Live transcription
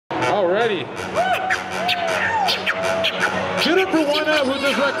Alrighty. Get up for one up who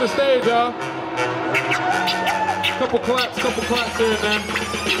just wrecked the stage, y'all. Couple claps here and there.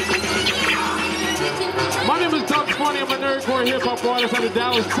 My name is Funnie. I'm a nerdcore hip-hop artist out of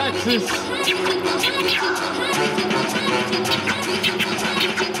Dallas, Texas.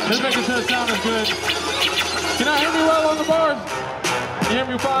 Just making sure the sound is good. Can I hear me well on the bars? You hear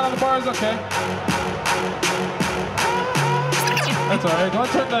me fine on the bars? Okay. That's all right. Go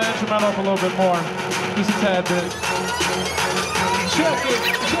turn the instrumental up a little bit more. Just a tad bit. Check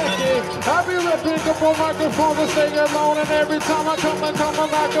it. I be ripping up on microphones and staying alone, and every time I come like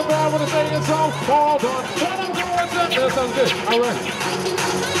a bad with a singing song. All done. When I'm going to that sounds good. All right.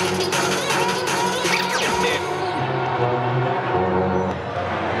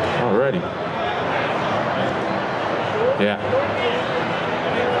 Alrighty. Yeah.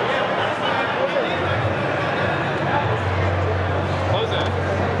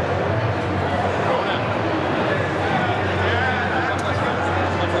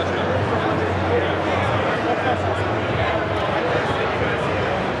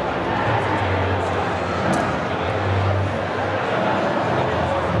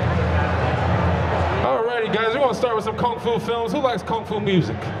 Guys, we're gonna start with some Kung Fu films. Who likes Kung Fu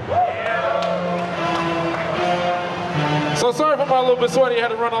music? So sorry if I'm a little bit sweaty. I had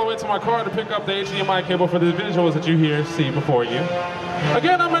to run all the way to my car to pick up the HDMI cable for the visuals that you see before you.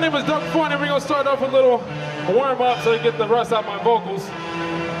 Again, my name is Funnie, and we're gonna start off with a little warm-up so you get the rust out my vocals.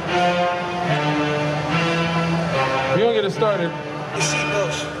 We're gonna get it started. Your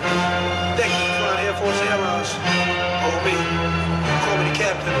seatbelts. Thank you, Flying Air Force Airlines. OB. Call me the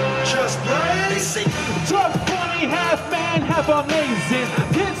captain. Just blaze. They say Funnie, half man, half amazing.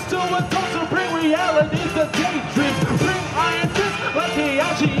 Kids to adults to bring realities to daydreams. Bring iron fist like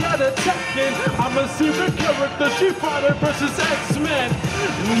Heihachi at attacking. I'm a secret character, Street Fighter versus X-Men.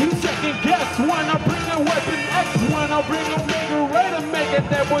 You second guess when I bring a weapon X, when I bring Omega Ray to make it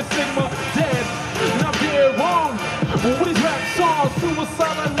that boy Sigma dead. Not being wrong with these rap songs,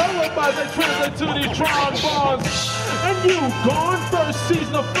 suicide and lullabies, they translate to these trombones. And you gone first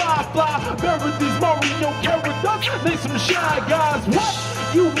season of Fly, bury these Mario characters, need some shy guys. What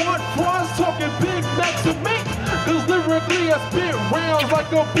you want for us talking Big Macs with me? Cause lyrically I spit rounds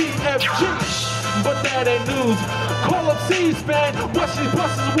like a BFG. But that ain't news. Call up C-SPAN, watch these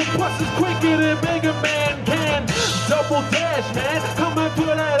buses with buses quicker than Mega Man can. Double dash, man, coming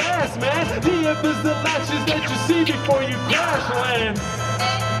for that ass, man. The is the latches that you see before you crash land.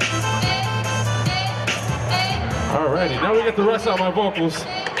 Alrighty, now we get the rest out of my vocals.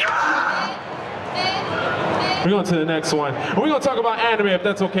 We're going to the next one. And we're going to talk about anime if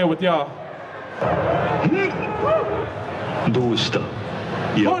that's okay with y'all.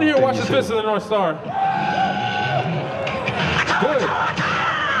 Go on here and watch this Fist of the North Star. Good.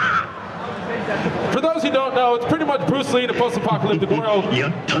 For those who don't know, it's pretty much Bruce Lee in a post-apocalyptic world.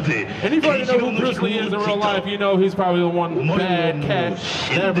 And if you already know who Bruce Lee is in real life, you know he's probably the one bad cat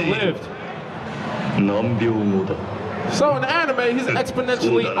that ever lived. So in the anime, he's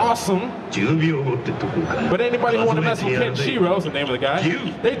exponentially awesome. But anybody who want to mess with Kenshiro's the name of the guy,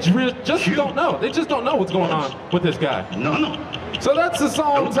 they just don't know. They just don't know what's going on with this guy. So that's the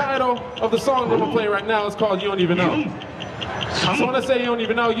song title of the song that I'm gonna play right now. It's called You Don't Even Know. So when I say you don't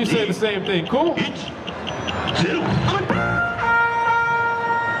even know, you say the same thing. Cool?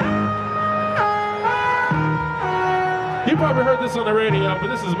 You probably heard this on the radio, but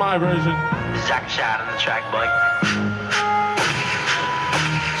this is my version. Zach Shot on the track, boy.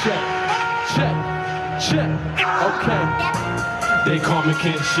 Check. Okay. They call me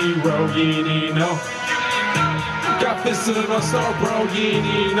Kenshiro, you ain't know. Got fists in the star, bro, you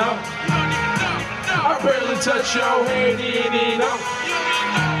ain't know. I barely touch your head, you ain't know.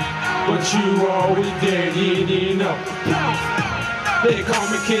 But you always dead, you ain't know. They call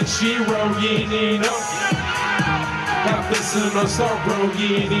me Kenshiro, you ain't know. Got fists in the star, bro,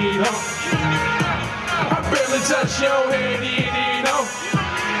 you ain't know. I barely touch your head, you ain't know.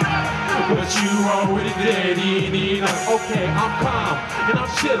 But you already dead, you know. Okay, I'm calm and I'm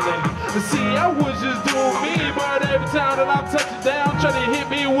chillin'. See, I was just doing me, but every time that I touch it down, trying to hit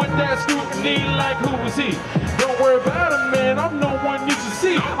me with that scrutiny, like who was he? Don't worry about him, man. I'm no one you should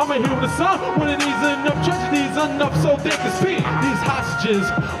see. I'ma heal the sun when it needs enough tragedies, enough so they can speak. These hostages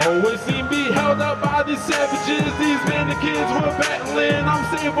always seem to be held up by these savages. These mannequins were battling. I'm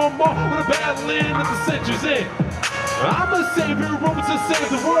saving them all with a battling at the century's end. I'm a savior, Roman to save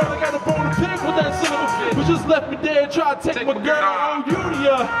the world. I got a bone to pick with that son of a bitch who just left me dead, try to take my girl. Oh,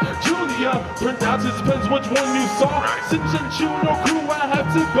 Julia, pronounce it depends which one you saw. Since you no crew, I have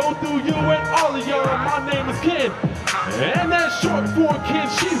to go through you and all of y'all. My name is Ken. And that's short for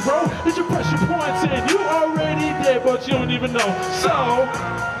Kenshiro. It's your pressure points and you already dead, but you don't even know. So,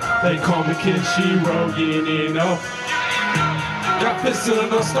 they call me Kenshiro, you didn't know. Got fists in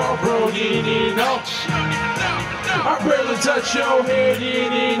the star, bro, you didn't know. I barely touch your head, you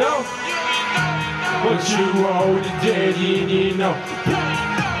didn't know. But you already dead, you didn't know.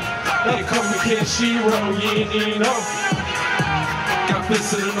 They call me Kenshiro, you didn't know. Got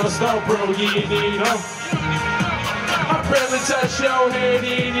fists in the star, bro, you didn't know. I barely touch your head,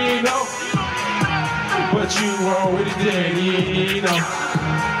 you know. But you already dead, you know.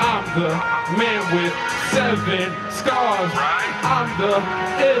 I'm the man with 7 scars. I'm the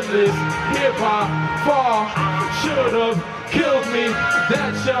illest hip-hop fall. Should've killed me,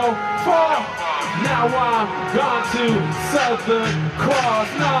 that's your fault. Now I'm gone to Southern Cross,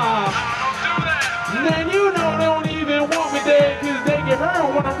 nah. Man, you know they don't even want me there, cause they get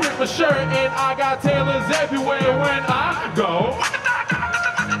hurt when I rip my shirt, and I got tailors everywhere when I go.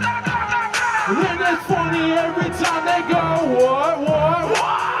 And it's funny every time they go, what?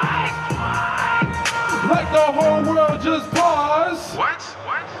 Like the whole world just paused. What?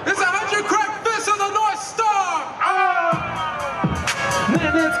 It's 100 crack fists on the North Star.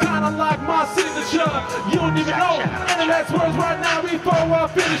 And it's kinda like my signature. You don't even know any last words right now before I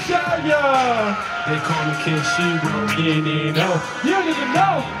finish out, yeah. They call me Kenshiro, you didn't know. You don't even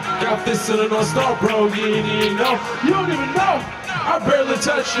know. Got fists in the North Star, bro, you didn't know. You don't even know. I barely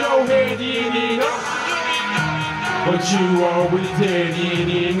touch your head, you didn't know. But you already dead, you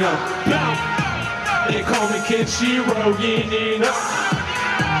didn't know. They call me Kenshiro, you didn't know.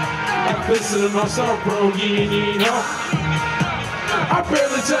 Got fists in the North Star, bro, you didn't know. I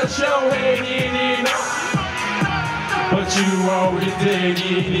barely touch your head, you didn't know. But you already dead,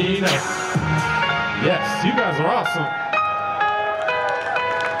 you didn't know. Yes, you guys are awesome.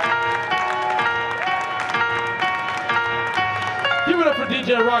 Give it up for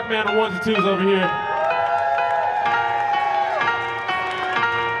DJ Rockman on 1s and 2s over here.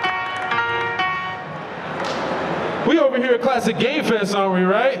 We over here at Classic Game Fest, aren't we,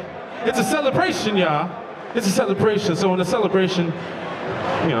 right? It's a celebration, y'all. It's a celebration, so in a celebration,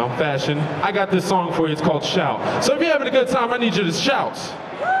 you know, fashion, I got this song for you, it's called Shout. So if you're having a good time, I need you to shout.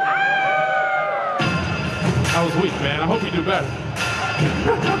 I was weak, man, I hope you do better.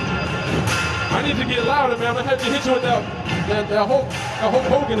 I need to get louder, man, I'm gonna have to hit you with that Hulk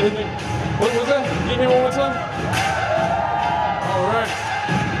Hogan hit me. What was that? Can you hear me one more time? All right.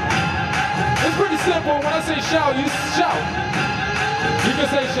 It's pretty simple, when I say shout, you shout. You can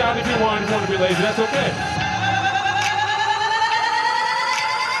say shout if you want to be lazy, that's okay.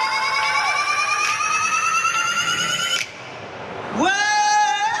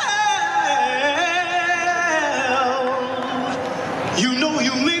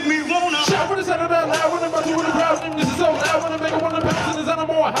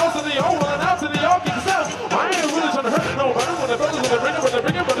 House of the old one, out to the all get sound. I ain't really trying to hurt nobody when the brothers when they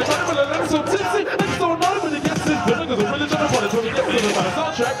bring it, but they're trying to let them so tipsy. I just don't know when it gets this good, because I'm really trying to put it till we get to the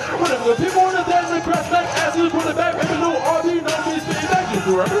soundtrack. Whenever the people on the dance and crash back, as you put it back, baby, little RB, no me spin back. You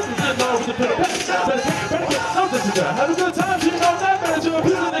do it, you get low with the pin of back. Better get no this is that. Have a good time, you know that. Better to a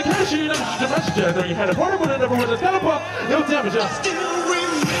piece of the cash, you know, you message you. I know you had a party, but it never was a teleport. Yo, damage,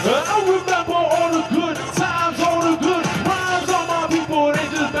 I remember all the good times, all the good rhymes on my people. They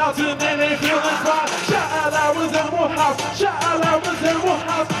just bouncing and they feeling fine. Shout out, was Animal House. Shout out, was Animal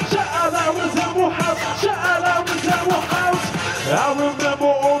House. Shout out, was Animal House. Shout out, was Animal House. I remember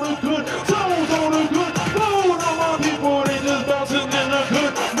all the good tones, all the good food on my people. They just bouncing in a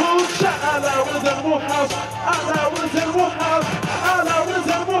good mood. Shout out, was Animal House. Shout out, was Animal House. Shout out, was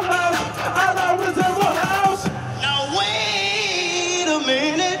Animal House. Shout out, was Animal House. Now wait a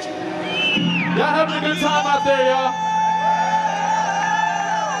minute. Y'all having a good time out there, y'all?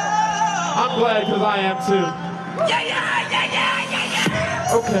 I'm glad, because I am too. Yeah.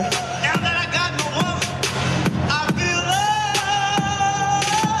 Okay. Now that I got my woman, I feel love.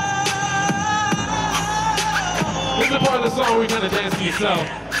 This is the part of the song where you're gonna dance to yourself.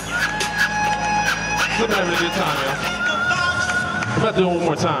 So I'm having a good time, y'all. I'm about to do it one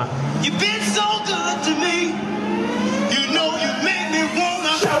more time. You've been so good to me. You know you make me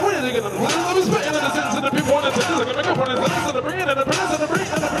wanna. Shout, what is it gonna do? Let me spit into the sentence and the people want to say this. I'm gonna make up on this. Listen to the bring and the prince and the bring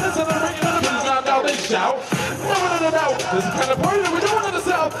and the prince and the bring and the prince. Now they shout. No. This is the kind of party that we're doing in the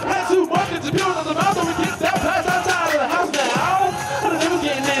South. Had too much, it's appealing on the mouth, so we get that pass outside of the house now. And the neighbors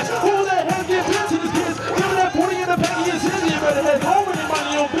getting in. Who the hell get pins to these kids? Give me that 40 in the pack of your city. You better head home and mind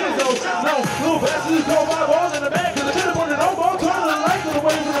your own business. No, little bastards go 5 balls in the bag. Cause I should have put it on ball. Turn to the right, get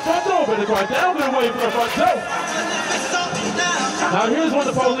away from the front door. Better quiet down, get away from the front door. Now here's when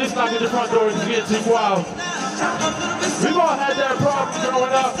the police knock at your front door and it's getting too wild. all had that problem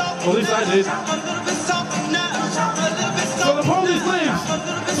growing up. Well, at least I did. So the police leaves.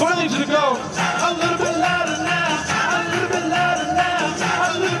 So I need you to go a little bit louder now, a little bit louder now,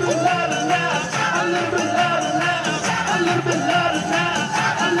 a little bit louder now, a little bit louder now, a little bit louder now,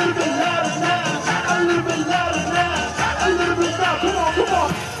 a little bit louder now, a little bit louder now, a little bit louder. Come on, come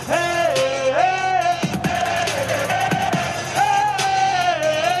on. Hey, hey, hey,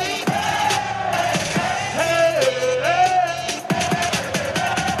 hey, hey.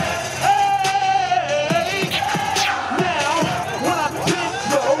 Now, when I think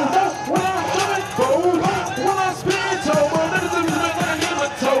slow, when I'm coming forward, when I spin over, that is the reason I get my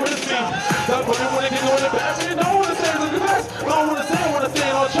toe in me. Stop putting when they can go in the back, and don't wanna say look at facts. Don't wanna say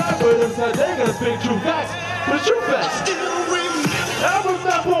it on track, but inside they gonna speak true facts. But true facts. I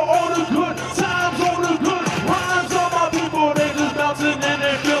remember all the good times, all the good rhymes. All my people, they just bouncing and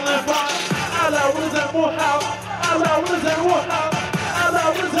they feeling fine. I love what is that more house. I love what is that more house. I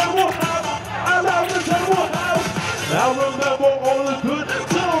love what is that more house. I love what is that more house. I remember all the good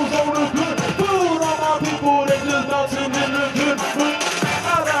times, all the good food. All my people, they just bouncing in the good food.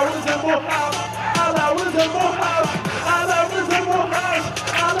 I love what is that more house. I love what is that more house. I love what is that more house.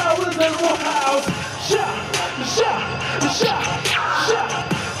 I love what is that more house. Shout, shout, shout.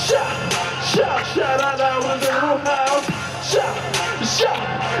 Shout out, I was in the house.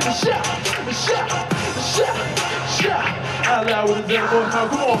 Shout, out loud with the devil. Now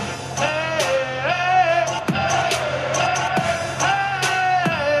come on. Hey,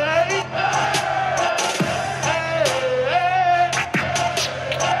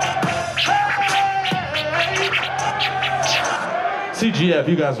 CGF,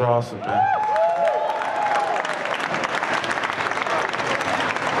 you guys are awesome, man.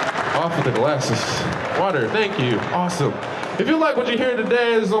 Off with the glasses. Water, thank you. Awesome. If you like what you hear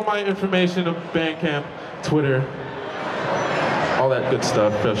today, this is all my information of Bandcamp, Twitter, all that good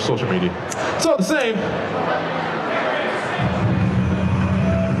stuff, social media. So the same.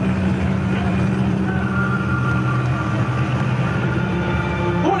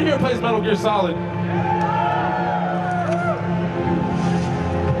 Who in here plays Metal Gear Solid?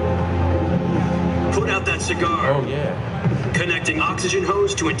 Put out that cigar. Oh yeah. Connecting oxygen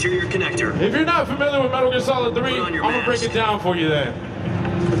hose to interior connector. If you're not familiar with Metal Gear Solid 3, I'm gonna break it down for you then.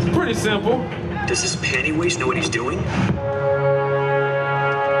 It's pretty simple. Does this panty waste know what he's doing?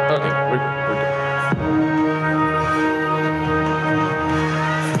 Okay, we're good.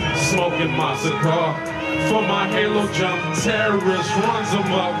 Smoking my cigar for my Halo jump. Terrorist runs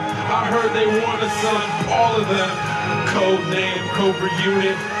them up. I heard they want a son, all of them. Code name, Cobra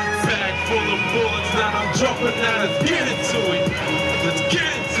Unit. Bag full of bullets, now I'm jumping now, let's get into it. Let's get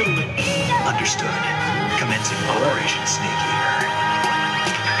into it. Understood. Commencing Operation Snake Eater.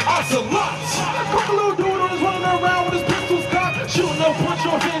 Ocelots! Quick little dude who's running around with his pistols cocked. Shooting up, punch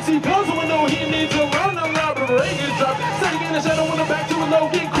your fancy puzzle and know he needs to learn a lot of Reagan drop. Setting in the shadow when the back to a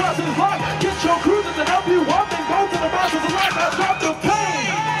low, get cross his lock. Get your cruisers to help you walk and go to the masters of life. I drop the pain.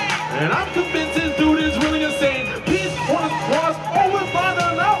 And I'm convinced this dude is really insane. Peace, was, always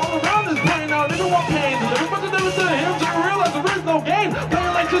finding out all around his brain. Now, nigga want pain. Deliver what the difference to him to realize there is no gain.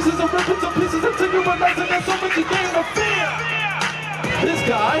 Playing like this is a ripping to pieces and taking my life, and there's so much you gain of fear. This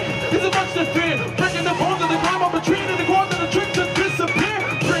guy is a much to fear. Breaking the bones of the climb up a tree and the corner of the trick to disappear.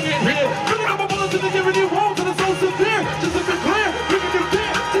 Bring it here. Filling up a bullet to the giving you wounds and it's so severe. Just to be clear, bringing you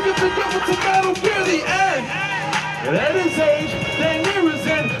fear. Take a big up to Metal Gear, the end. And at his age, they near his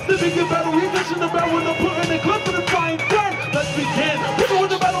end. Living in battle, he mentioned the battle when I'm putting the clip in the flying thread. Let's begin. People win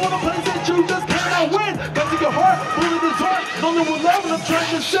the battle on a place that you just cannot win. Got to your heart, bullet is heart. Only with love and I'm trying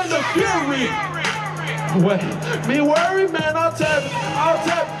to send a fury. Wait, me worry, man, I'll tap.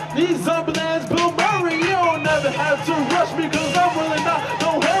 These zombie lands, Bill Murray. You don't never have to rush me, cause I'm really not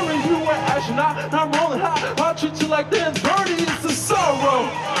no hurry. You ain't astronaut, I'm rolling hot. I'll treat you like this, birdie, it's a sorrow.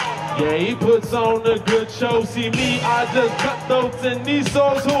 Yeah, he puts on a good show. See me, I just cut those and these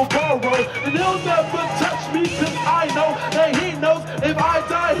souls who'll borrow. And he'll never touch me, cause I know that he knows if I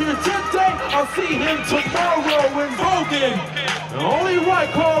die here today, I'll see him tomorrow in Vogan. The only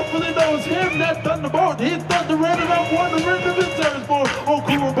right call really knows him, that Thunderbolt. He's thundering and I'm wondering if it's Terrence born on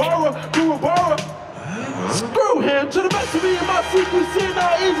Kurabara. Screw him, to the best of me and my secrecy,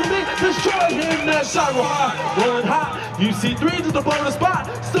 now easily destroy him. That shot go high, rolling high. You see three just to blow the spot.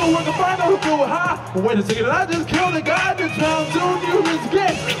 Still working fine, who go high. But wait a second, I just killed the guy that's found to you this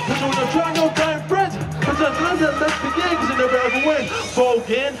game. Put you in a triangle, dying friends. But just let's begin, cause you never ever win.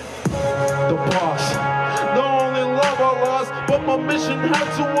 Vogan, the boss. The only love I lost, but my mission had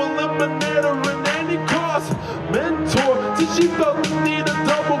to eliminate her in any cost. Mentor, till she felt the need a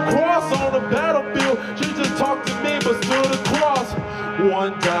double cross on the battlefield. She just talked to me, but stood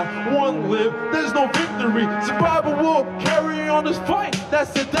die, one live, there's no victory. Survival will carry on this fight,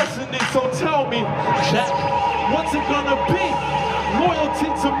 that's the destiny. So tell me, Jack, what's it gonna be? Loyalty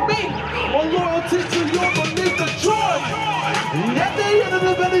to me, or loyalty to your belief, the joy? At the end of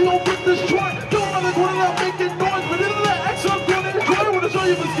the video, you'll get destroyed. Don't wanna go out making noise, but in the action, I'm gonna enjoy. I wanna show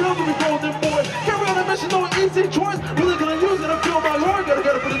you the skills of a golden boy. Carry on a mission, no easy choice. Really gonna use it, I feel my lord. Gotta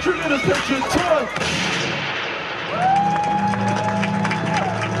get it for the trigger, this picture's toy.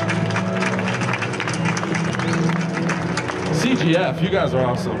 CGF, you guys are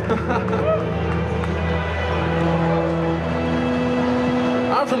awesome.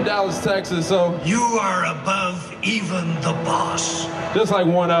 I'm from Dallas, Texas, so You are above even the boss. just like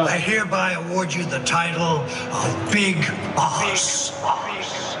one up. I hereby award you the title of Big Boss.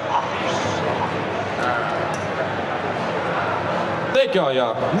 Thank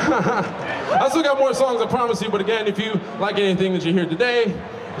y'all. I still got more songs, I promise you, but again, if you like anything that you hear today,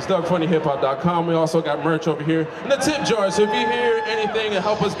 it's DougFunnieHipHop.com. We also got merch over here in the tip jar, so if you hear anything to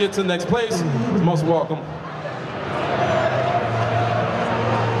help us get to the next place, it's most welcome.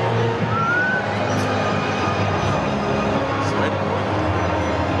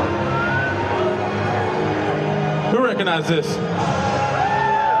 Who recognize this?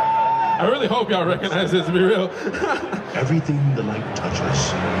 I really hope y'all recognize this, to be real. Everything the light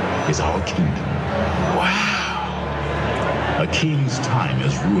touches is our kingdom. Wow. A king's time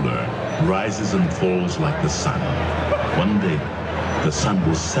as ruler rises and falls like the sun. One day, the sun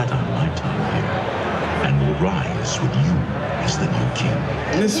will set on my time here and will rise with you as the new king.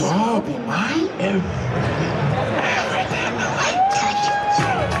 This will all be mine? Everything the light touches.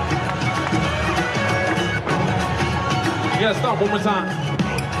 You gotta stop one more time.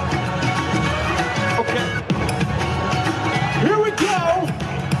 Okay. Here we go.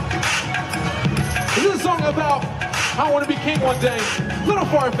 This is a song about I want to be king one day. A little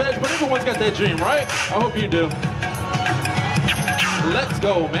far-fetched, but everyone's got that dream, right? I hope you do. Let's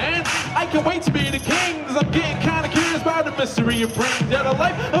go, man. I can't wait to be the king, cause I'm getting kinda curious about the mystery it brings. Yeah, the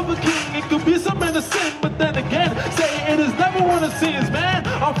life of a king, it could be some innocent, but then again, say it is never one of sins, man.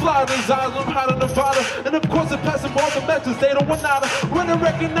 I'm flying in Zion, I'm hot in Nevada, and of course I'm passing all the messages, they don't want nada. When they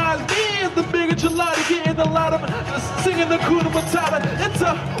recognize me as the big enchilada, getting a lot of singing the Kuna Matata. It's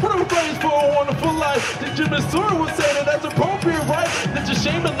a wonderful place for a wonderful life. Did Jimmy Stewart would say that that's appropriate, right? It's a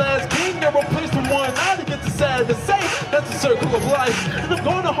shame the last king never placed from one night. It gets sad to say, that's a circle of life. And I'm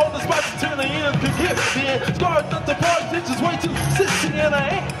going to hold the spot until the end could get me in. Scarred up the bars, bitches way too sissy, and I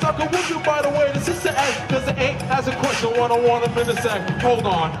ain't talking with you by the way. This is the act, cause it ain't as a question, one-on-one, I'm in a sec. Hold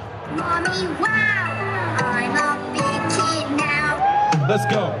on. Mommy, wow, I'm a big kid now. Let's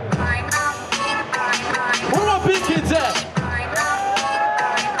go. I'm a big, Where my big kids at?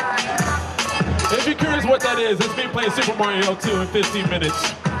 If you're curious what that is, it's me playing Super Mario 2 in 15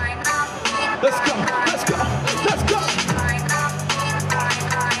 minutes. Let's go, let's go, let's go.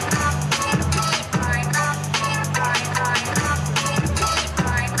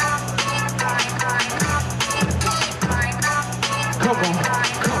 Come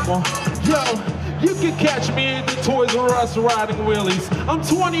on, yo, you can catch me at the Toys R Us riding wheelies. I'm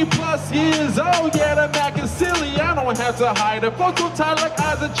 20 plus years old, yeah, the Mac is silly. I don't have to hide it. Folks so tight like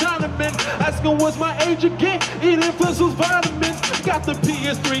eyes of Chinamen. Asking what's my age again, eating Flintstones vitamins. Got the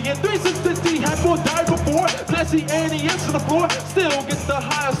PS3 and 360, had more died before. Blessy aliens to the floor, still get the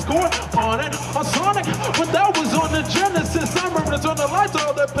highest score on it. On Sonic, when that was on the Genesis. I remember to turn the lights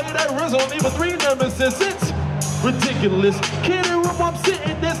on that played that Rizzo, even 3 Nemesis. It's ridiculous. Kidding room, I'm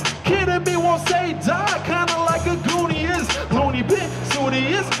sitting this. Kidding me won't say die. Kinda like a Goonie is. Looney bit,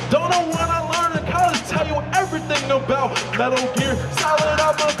 Sooty is. Don't know when I learned in college. Tell you everything about Metal Gear. Solid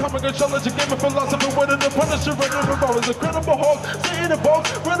album, comic controller, your game of philosophy. Winning the Punisher, running revolvers. Incredible Hulk, sitting in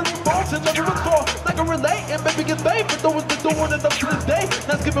boats. Running revolts and never was fall. Like a relay and maybe get paid. But those that doing it up to this day.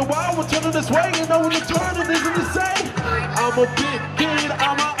 Let's give it wild, we're turning this way. You know when the turning isn't the same. I'm a big kid,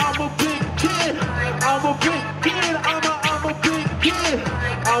 I'm a big kid. I'm a big kid, I'm a big kid.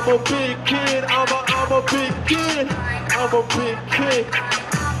 I'm a big kid, I'm a big kid. I'm a big kid.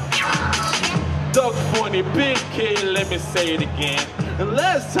 Doug Funnie, big kid, let me say it again. And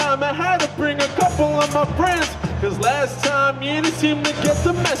last time I had to bring a couple of my friends. Cause last time you didn't seem to get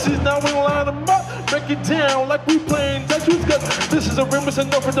the message. Now we line them up, break it down like we playing Tetris. Cause this is a remix and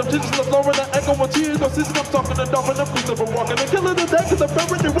no for them. This is the floor and the echo when tears go. Since I'm talking to dolphin, I'm cruising for walking and killing the day. Cause I'm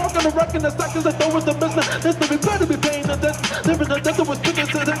already walking and rocking the stack. Cause I know it's the business. This to be better be paying the debt. Never the death that was picking.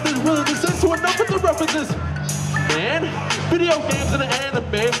 So this is really the sense. So enough with the references. Man, video games and the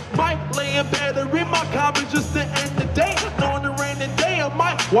anime might lay in bed and read my comics just to end the day. Knowing the rainy day, I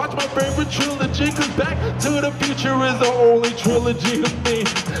might Watch my favorite trilogy, cause Back to the Future is the only trilogy to me.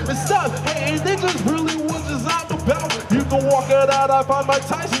 And stop hating, they just really what just I'm about. You can walk it out, I find Mike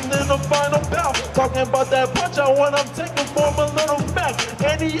Tyson in the final bout. Talking about that punch out when I'm taking for my little Mac.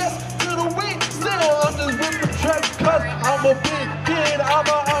 And yes, to the week, still I'm just with the track, cause I'm a big kid, I'm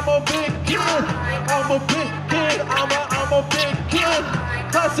a big kid. I'm a big kid, I'm a big kid.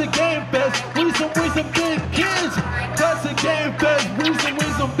 Classic Game Fest, we some big kids. Classic Game Fest, we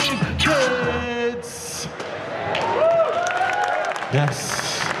some big kids.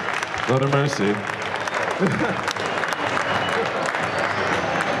 Yes, Lord of mercy.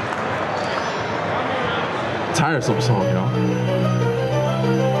 Tiresome song, y'all.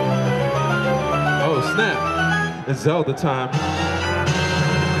 Oh snap, it's Zelda time.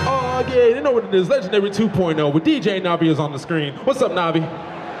 Oh yeah, you know what it is, Legendary 2.0 with DJ Navi is on the screen. What's up, Navi?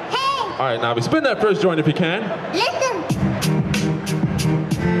 Hey! All right, Navi, spin that first joint if you can. Listen!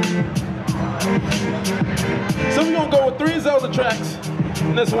 So we're gonna go with 3 Zelda tracks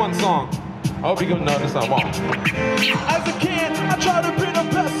in this one song. I hope you can know this song. As a kid, I tried to be the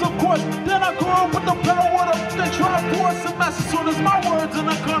best, of course. Then I grew up with the power of the Triforce and Master Sword is my words, and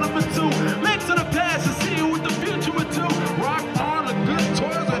I count them in 2. Link to the past and see you with the future with 2. Rock on, the good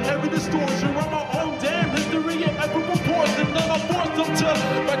toys are heavy distortion. Run my own damn history in every proportion. Then I forced them to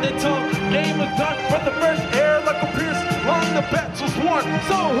bite their tongue. Game is done, but the first air like a pierce. Long the battle's won.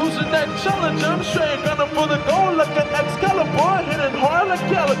 So who's the next challenger? I'm straight gunning for the goal like an Excalibur, hitting hard like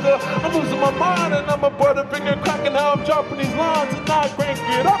Gallagher. I'm losing my mind and I'm a butterfinger cracking how I'm dropping these lines and I crank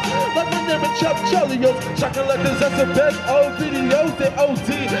it up like my name is Chuck Chelios. Shocking like this, that's the best old videos, they OD.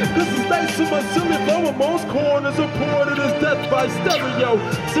 Cause it's nice to my silly flow and most corners reported as death by stereo.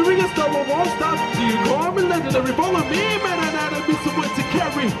 Serious number won't stop. Do you call me legendary? Follow me, man, and that'll be someone to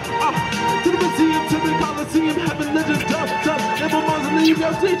carry. To the museum, to the Coliseum, having legends dub. If I'm on the leave,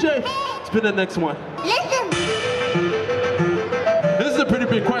 yo, DJ. Spin the next one. Listen! This is a pretty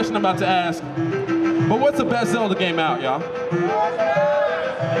big question I'm about to ask. But what's the best Zelda game out, y'all?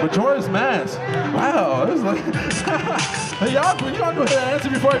 Majora's Mask. Wow, this is like... Hey, y'all go ahead and answer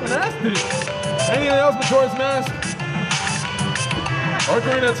before I even ask it. Anything else, Majora's Mask?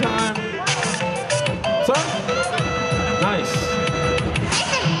 Ocarina of Time. Sorry? Nice.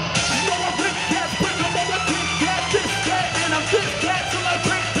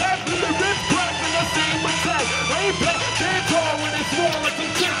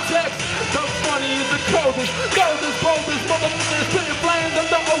 Coldest, boldest, motherfuckers, spitting flames on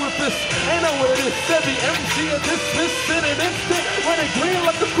the orifice. Ain't know what it is, heavy, MC, a dismiss, in an instant, running green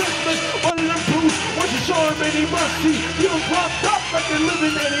like a Christmas, running them boots, once you show him any mercy, you don't clocked up like they're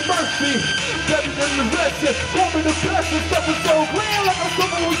living any mercy. Better than the rest, yeah, call me the best, and stuff is so clean like I'm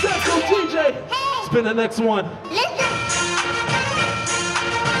someone who's dead, so DJ, spin the next one. Listen!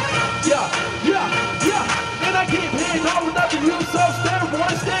 Yeah, and I keep hitting all without the use of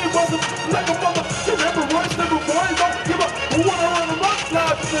steroids, stay wasn't like a mother. Never voice, never voice, don't give up. Who wanna run a rock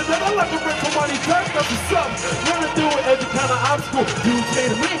live? And then I like a rip for money, track, that's what's up. Running through every kind of obstacle. You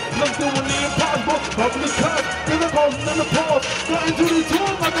came to me, I'm doing the impossible. Public cuts, then I'm causing them to pause. Got into these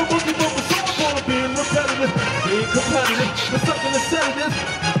tools like a monkey from a song for being repetitive, being competitive. There's something to say this.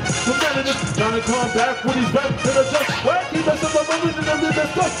 Competitive, trying to come back with these raps that are just whack. Keep us up, I'm moving and live that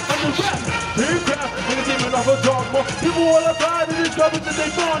stuff on the rap. Big crap, and it's even off a dogma. People all applied to this garbage that they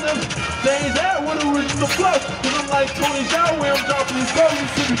found them. They ain't that with original flow. Cause I'm like Tony Shaw where I'm dropping these flows. You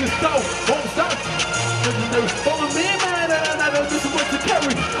see me get stole, won't stop. Legendary, follow me, man, and I know this is what to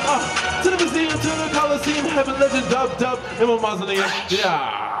carry. To the museum, to the Coliseum, having legend dub in my mausoleum.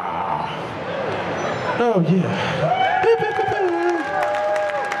 Yeah. Oh yeah.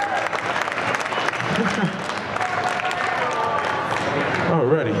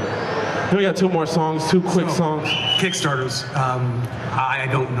 Alrighty. We got 2 more songs, 2 quick songs. Kickstarters, I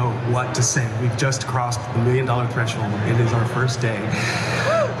don't know what to say. We've just crossed the $1 million threshold. It is our first day.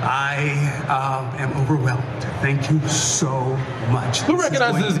 I am overwhelmed. Thank you so much. Who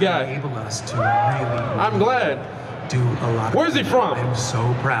recognizes this guy? Enable us to really. I'm glad. Do a lot. Where's he from? I'm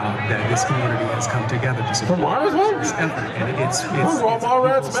so proud that this community has come together to support from Mars, this effort. And it's all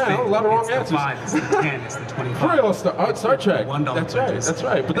rats, man. A lot of wrong answers. It's the 10, it's the 25. Real Star Trek. That's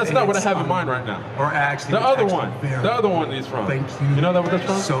right. But that's not what I have in mind right now. Or actually, the other one he's from. Thank you. You know that what that's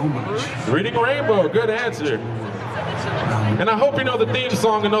from? So much. Reading Rainbow. Good answer. And I hope you know the theme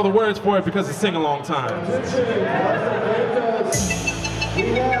song and know the words for it because it's sing-along time.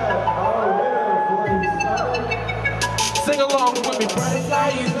 Sing along with me. Birds fly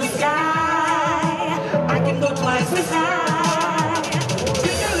in the sky. I can go twice as high.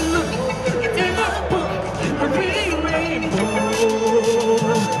 Take a look in my book. A reading rainbow.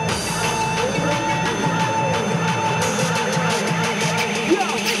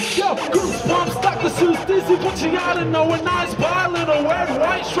 Yo, goosebumps, Dr. Seuss, Dizzy, what you gotta know? A nice pie, little red,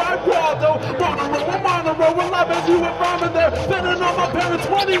 white striped Waldo. Monroe, alive as you were from there. Spending on my parents'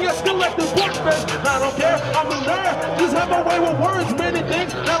 money, I still like the book fest. I don't care, I'm a nerd, just have my way with words, many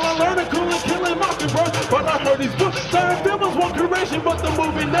things. Now I learn to cool and killing mockingbirds. But I heard these books, starring film was one creation, but the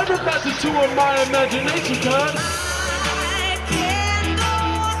movie never matches to my imagination, cuz.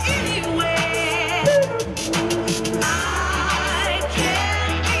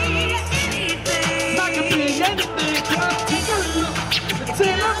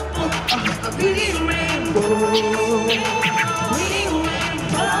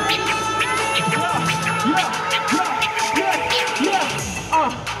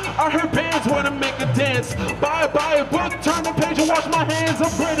 I heard bands wanna make a dance. Buy a book, turn the page and wash my hands.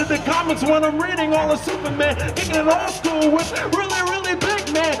 Upgraded the comments when I'm reading all of Superman. Kicking it old school with really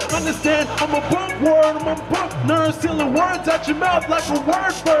big man. Understand, I'm a book word, I'm a book nerd. Stealing words out your mouth like a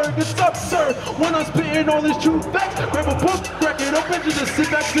word bird. It's absurd when I'm spitting all these true facts. Grab a book, crack it open, you just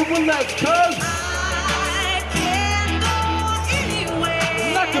sit back and relax, cuz I can go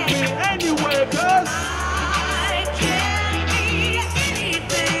anywhere. I can be anywhere, cuz I can be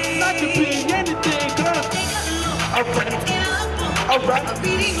anything. I can be anything, cuz alright.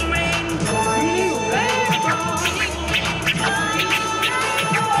 Reading rainbow.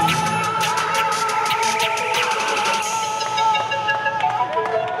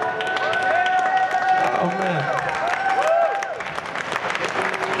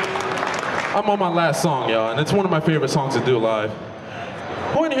 I'm on my last song, y'all, and it's one of my favorite songs to do live.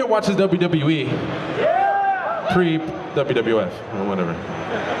 Who in here watches WWE? Pre-WWF, or whatever.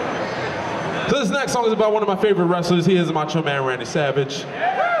 So this next song is about one of my favorite wrestlers. He is Macho Man Randy Savage.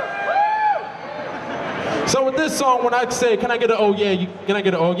 So with this song, when I say, can I get an oh yeah, can I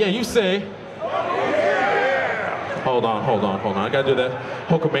get an oh yeah, you say, oh yeah. Hold on. I gotta do that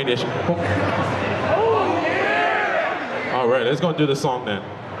Hulkamania. Oh yeah. All right, let's go and do the song then.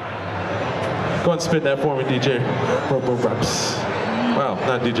 Go ahead and spit that for me, DJ Robo Raps. Well,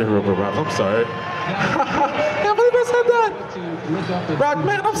 not DJ Robo Raps, I'm sorry. Can't believe I said that. Rock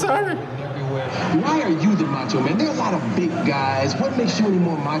man, I'm sorry. Why are you the macho man? There are a lot of big guys. What makes you any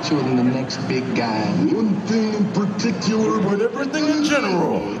more macho than the next big guy? One thing in particular, but everything in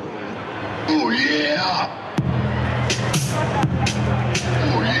general. Oh yeah.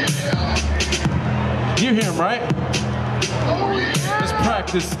 Oh yeah. You hear him, right? Oh yeah. Let's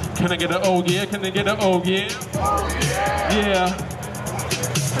practice. Can I get an oh yeah? Can I get an oh yeah? Oh yeah.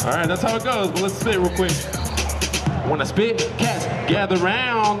 Yeah. All right, that's how it goes, but let's spit real quick. When I spit, cats gather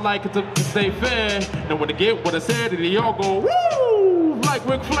round like it's a state fair. And when they get what I said, they all go woo like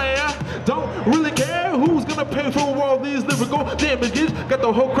Ric Flair. Don't really care who's gonna pay for all these lyrical damages. Got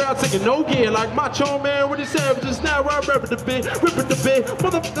the whole crowd singing no yeah like Macho Man when he savages. Now I'm ripping the bit.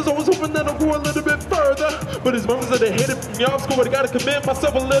 Motherfuckers always hoping that I'll go a little bit further. But his mom said they hated from y'all school, I gotta commit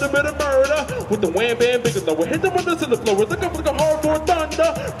myself a little bit of murder. With the wham bam bigger though, hit them with the cylinder flow. Look up like a hardcore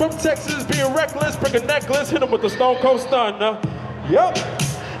thunder. From Texas being reckless, break a necklace, hit him with the Stone Cold Stunner. Yup.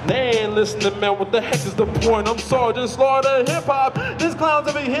 They ain't listening, man, what the heck is the point? I'm Sergeant Slaughter hip-hop. These clowns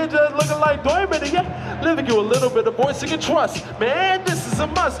over here just looking like Doyman, yeah. Living you a little bit of voice you can trust. Man, this is a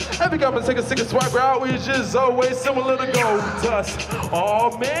must. Every government take a sick swagger out, we just always similar to gold dust.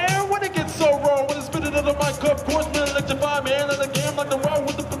 Oh man, when it gets so wrong, when it's spitting into my cup, course, man, electrify, man, in the game like the road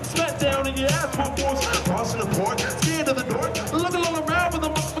with the smack down in your ass for force. Crossing the port, scared to the door, looking all around with the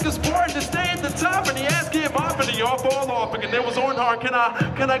motherfucking sport, and stay at the top, and the ass get off, and the all fall off, and there was on hard, can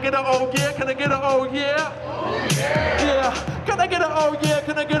I get an oh yeah? Can I get an oh yeah? Oh yeah. Yeah. Can I get an oh yeah?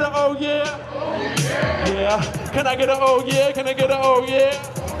 Can I get an oh yeah? Oh yeah. Yeah. Can I get an oh yeah? Can I get an oh yeah?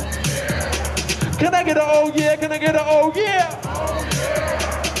 Oh yeah. Can I get an oh yeah? Can I get an oh yeah? Oh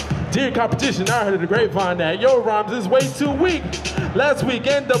yeah. Dear competition, I heard the grapevine that your rhymes is way too weak. Last week,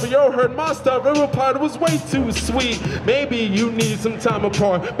 NWO heard my stuff and replied it was way too sweet. Maybe you need some time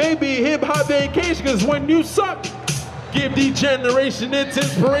apart. Maybe hip-hop vacation, cause when you suck, give the generation its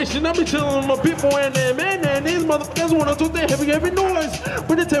inspiration. I be chillin' with my people and them, and these motherfuckers wanna do their heavy noise.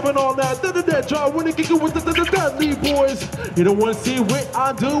 When they taping all that drop, when they kick it with the Dudley boys. You don't wanna see what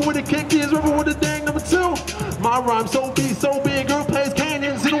I do when the kick is ripping with the dang number 2. My rhyme so big, girl plays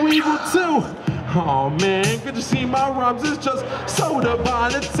canyons in the weevil too. Oh man, good to see my rhymes is just so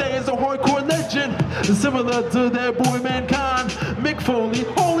divine. It says a hardcore legend, similar to that boy Mankind. Mick Foley,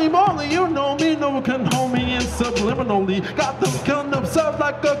 holy moly, you know me, no one can hold me in subliminally. Got them killing themselves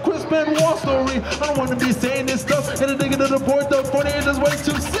like a Chris Benoit story. I don't wanna be saying this stuff, and the nigga to the board, the Funnie is just way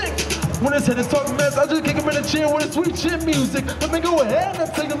too sick. When his head is talking mess, I just kick him in the chair with a sweet chin music. Let me go ahead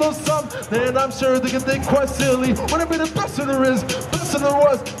and take a little something, and I'm sure they can think quite silly. Wanna be the best there is, best best of the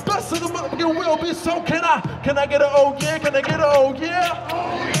was, best of the motherfucking will be. So can I get a oh yeah? Can I get a oh yeah?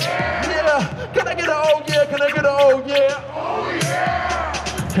 Oh yeah. Yeah. Can I get a oh yeah? Can I get a oh yeah? Oh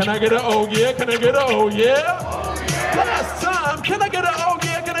yeah. Can I get a oh yeah? Can I get a oh yeah? Oh yeah. Last time, can I get a oh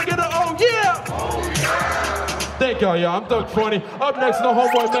yeah? Can I get a oh yeah? Oh yeah. Thank y'all, y'all. I'm Doug Funnie. Up next, no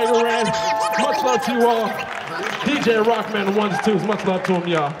homeboy Mega Ran. Much love to you all. DJ Rockman 1s, 2s. Much love to him,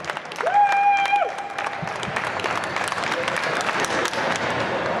 y'all.